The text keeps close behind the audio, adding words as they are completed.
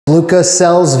Luca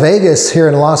sells Vegas here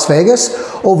in Las Vegas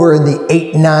over in the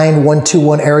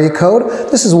 89121 area code.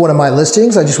 This is one of my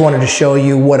listings. I just wanted to show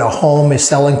you what a home is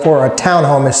selling for, a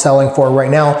townhome is selling for right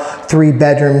now. 3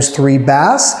 bedrooms, 3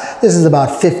 baths. This is about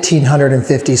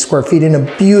 1,550 square feet in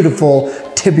a beautiful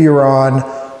Tiburon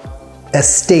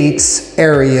Estates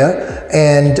area,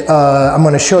 and I'm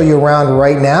going to show you around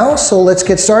right now. So let's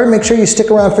get started. Make sure you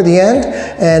stick around for the end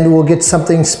and we'll get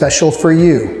something special for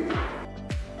you.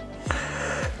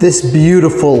 This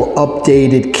beautiful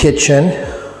updated kitchen.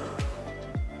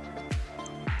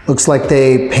 Looks like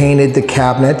they painted the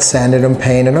cabinets, sanded them,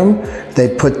 painted them.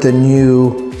 They put the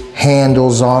new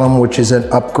handles on them, which is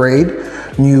an upgrade.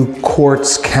 New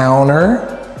quartz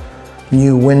counter,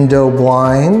 new window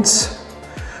blinds,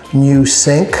 new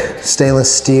sink,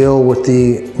 stainless steel with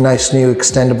the nice new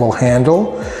extendable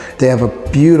handle. They have a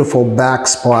beautiful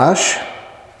backsplash.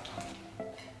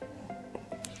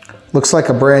 Looks like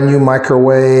a brand new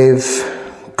microwave,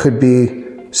 could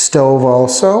be stove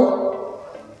also.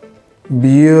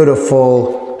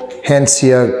 Beautiful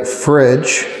Hensia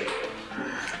fridge.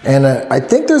 And I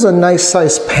think there's a nice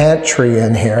sized pantry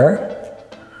in here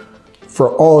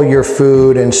for all your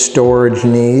food and storage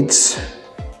needs.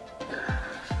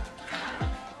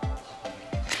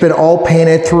 It's been all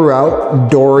painted throughout,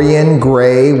 Dorian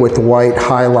gray with white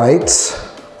highlights.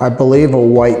 I believe a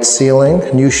white ceiling,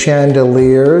 new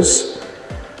chandeliers,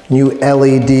 new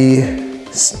LED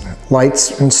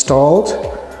lights installed,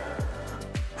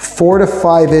 4 to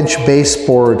 5 inch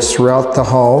baseboards throughout the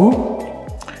home,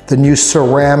 the new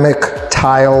ceramic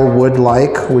tile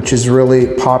wood-like, which is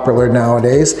really popular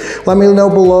nowadays. Let me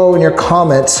know below in your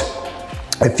comments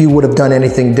if you would have done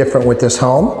anything different with this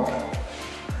home.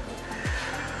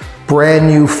 Brand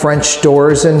new French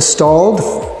doors installed.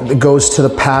 It goes to the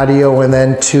patio and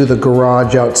then to the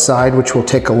garage outside, which we'll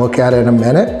take a look at in a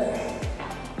minute.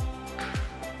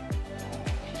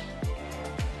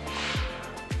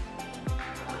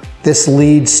 This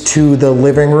leads to the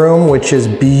living room, which is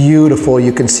beautiful.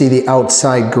 You can see the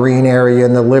outside green area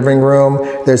in the living room.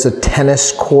 There's a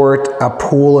tennis court, a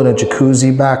pool, and a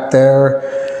jacuzzi back there.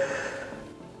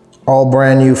 All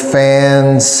brand new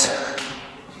fans.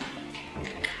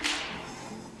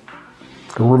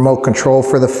 Remote control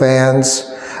for the fans.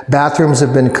 Bathrooms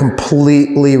have been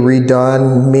completely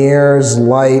redone. Mirrors,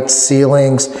 lights,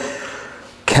 ceilings,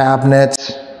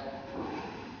 cabinets.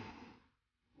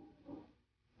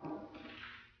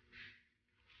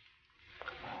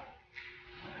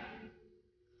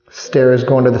 Stairs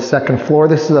going to the second floor.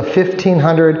 This is a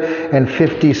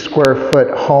 1,550 square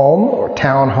foot home or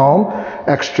townhome.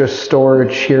 Extra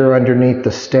storage here underneath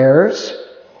the stairs.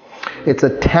 It's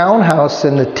a townhouse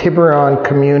in the Tiburon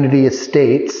Community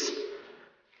Estates.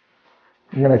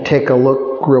 I'm going to take a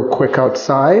look real quick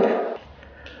outside.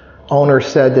 Owner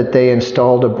said that they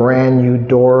installed a brand new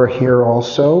door here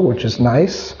also, which is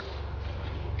nice.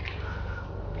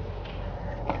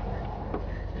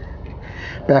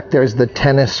 Back there's the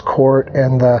tennis court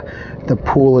and the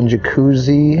pool and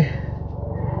jacuzzi.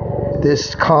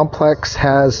 This complex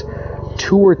has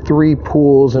 2 or 3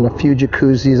 pools and a few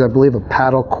jacuzzis, I believe a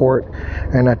paddle court,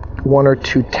 and 1 or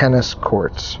 2 tennis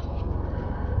courts.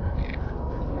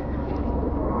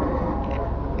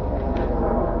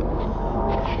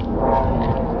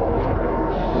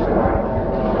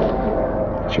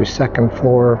 It's your second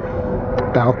floor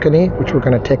balcony, which we're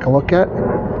going to take a look at.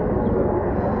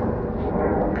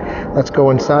 Let's go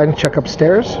inside and check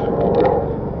upstairs.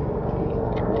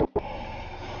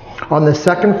 On the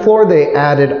second floor, they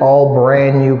added all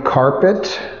brand new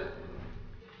carpet.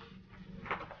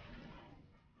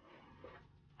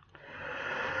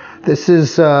 This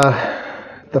is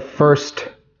the first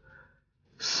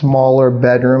smaller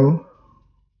bedroom.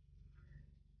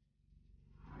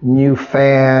 New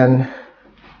fan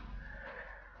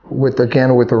with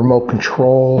remote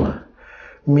control.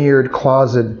 Mirrored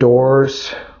closet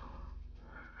doors.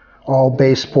 All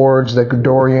baseboards, the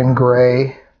Dorian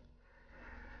gray.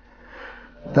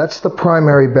 That's the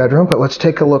primary bedroom, but let's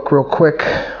take a look real quick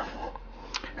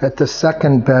at the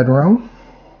second bedroom.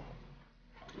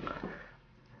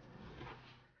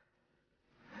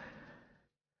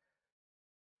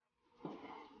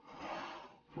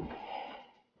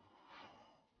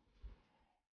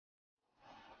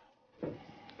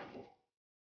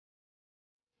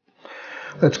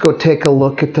 Let's go take a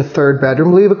look at the third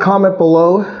bedroom. Leave a comment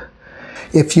below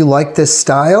if you like this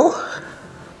style,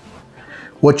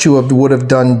 what you would have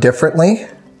done differently.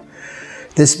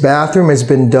 This bathroom has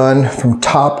been done from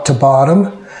top to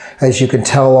bottom. As you can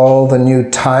tell, all the new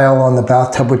tile on the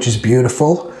bathtub, which is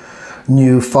beautiful.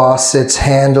 New faucets,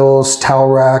 handles, towel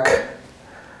rack,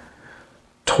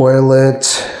 toilet.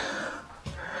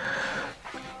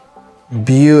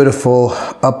 Beautiful,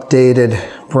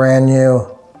 updated, brand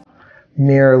new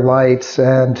mirror lights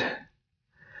and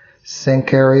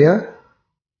sink area.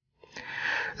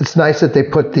 It's nice that they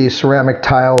put the ceramic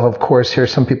tile, of course, here.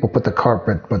 Some people put the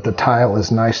carpet, but the tile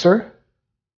is nicer.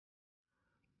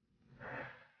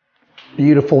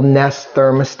 Beautiful Nest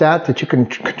thermostat that you can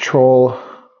control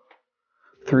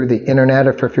through the internet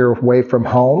if you're away from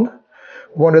home.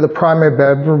 Going to the primary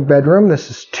bedroom.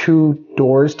 This is 2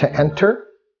 doors to enter.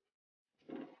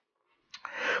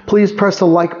 Please press the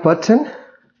like button.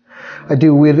 I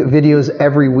do videos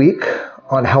every week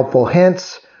on helpful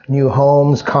hints, new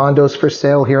homes, condos for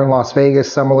sale here in Las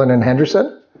Vegas, Summerlin, and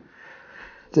Henderson.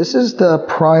 This is the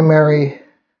primary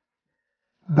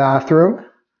bathroom.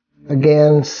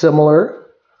 Again, similar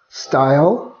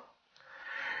style.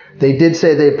 They did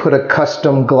say they put a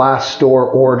custom glass door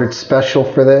ordered special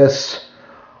for this.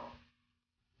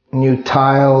 New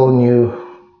tile,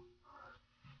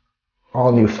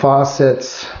 all new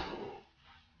faucets.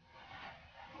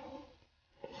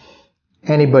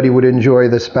 Anybody would enjoy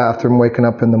this bathroom waking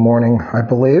up in the morning, I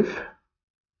believe.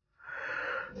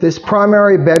 This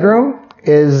primary bedroom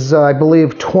is, I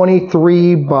believe,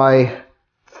 23 by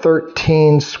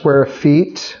 13 square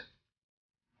feet.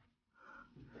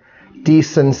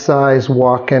 Decent size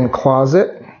walk-in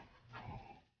closet.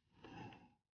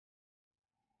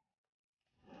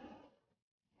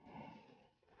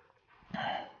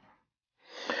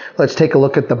 Let's take a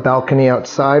look at the balcony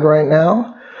outside right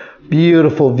now.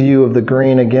 Beautiful view of the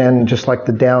green again, just like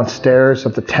the downstairs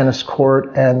of the tennis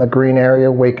court and the green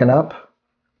area waking up.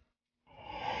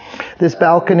 This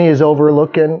balcony is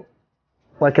overlooking,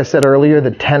 like I said earlier,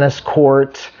 the tennis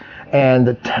court and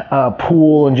the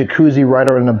pool and jacuzzi right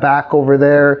in the back over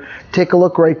there. Take a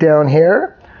look right down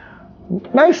here.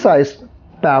 Nice size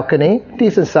balcony,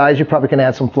 decent size. You probably can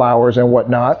add some flowers and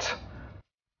whatnot.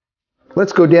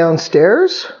 Let's go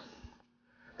downstairs.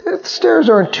 The stairs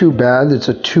aren't too bad. It's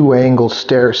a 2-angle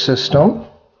stair system.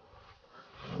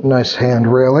 Nice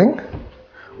hand railing.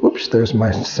 Whoops, there's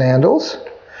my sandals.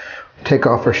 Take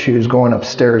off our shoes going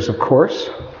upstairs, of course.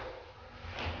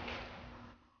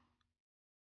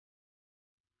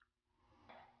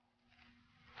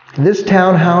 This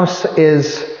townhouse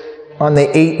is on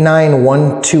the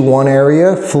 89121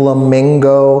 area,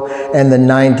 Flamingo and the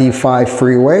 95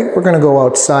 freeway. We're going to go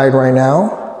outside right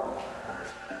now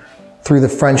through the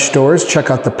French doors, check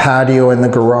out the patio and the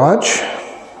garage.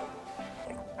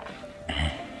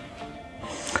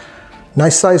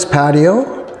 Nice size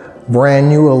patio, brand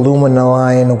new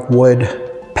aluminum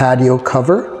wood patio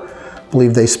cover. I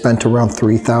believe they spent around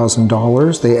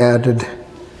 $3,000. They added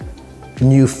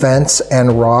new fence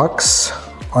and rocks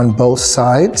on both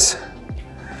sides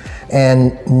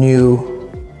and new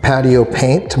patio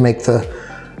paint to make the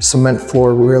cement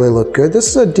floor really look good. This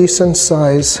is a decent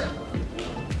size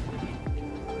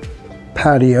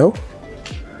patio.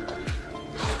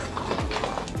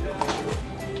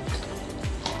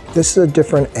 This is a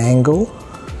different angle.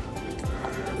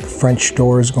 French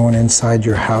doors going inside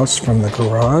your house from the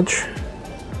garage.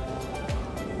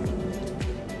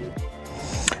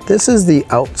 This is the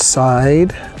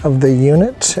outside of the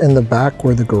unit in the back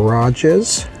where the garage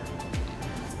is.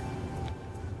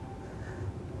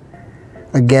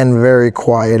 Again, very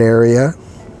quiet area.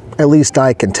 At least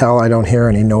I can tell. I don't hear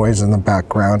any noise in the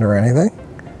background or anything.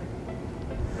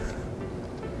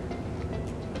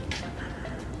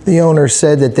 The owner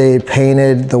said that they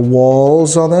painted the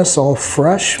walls on this all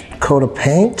fresh, coat of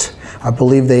paint. I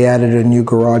believe they added a new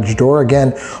garage door.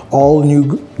 Again, all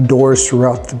new doors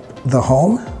throughout the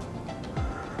home.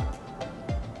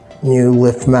 New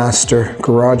LiftMaster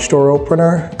garage door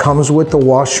opener. Comes with the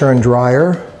washer and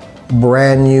dryer.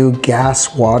 Brand new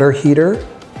gas water heater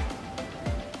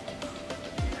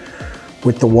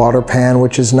with the water pan,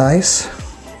 which is nice.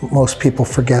 Most people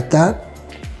forget that.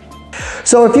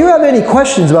 So if you have any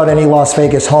questions about any Las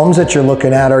Vegas homes that you're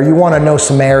looking at, or you want to know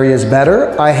some areas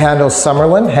better, I handle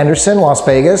Summerlin, Henderson, Las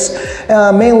Vegas,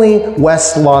 mainly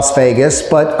West Las Vegas,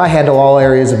 but I handle all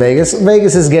areas of Vegas.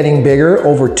 Vegas is getting bigger,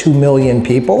 over 2 million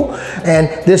people. And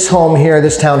this home here,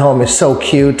 this townhome is so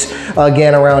cute.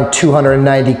 Again, around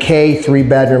 $290K, 3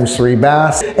 bedrooms, 3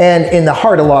 baths, and in the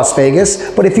heart of Las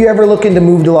Vegas. But if you're ever looking to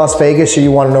move to Las Vegas or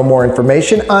you want to know more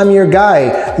information, I'm your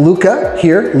guy, Luca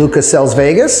here, Luca Sells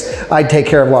Vegas. I take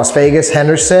care of Las Vegas,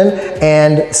 Henderson,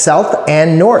 and South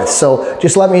and North. So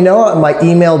just let me know. My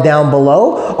email down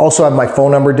below. Also have my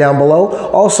phone number down below.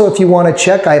 Also, if you want to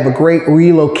check, I have a great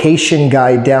relocation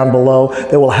guide down below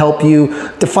that will help you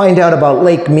to find out about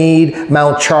Lake Mead,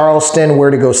 Mount Charleston, where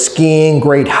to go skiing,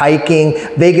 great hiking.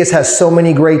 Vegas has so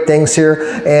many great things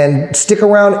here. And stick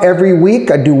around every week.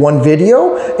 I do one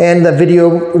video, and the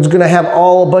video is going to have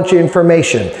a bunch of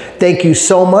information. Thank you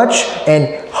so much,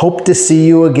 and hope to see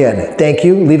you again. Thank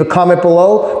you. Leave a comment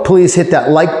below. Please hit that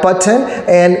like button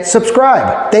and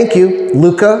subscribe. Thank you.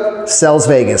 Luca sells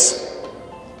Vegas.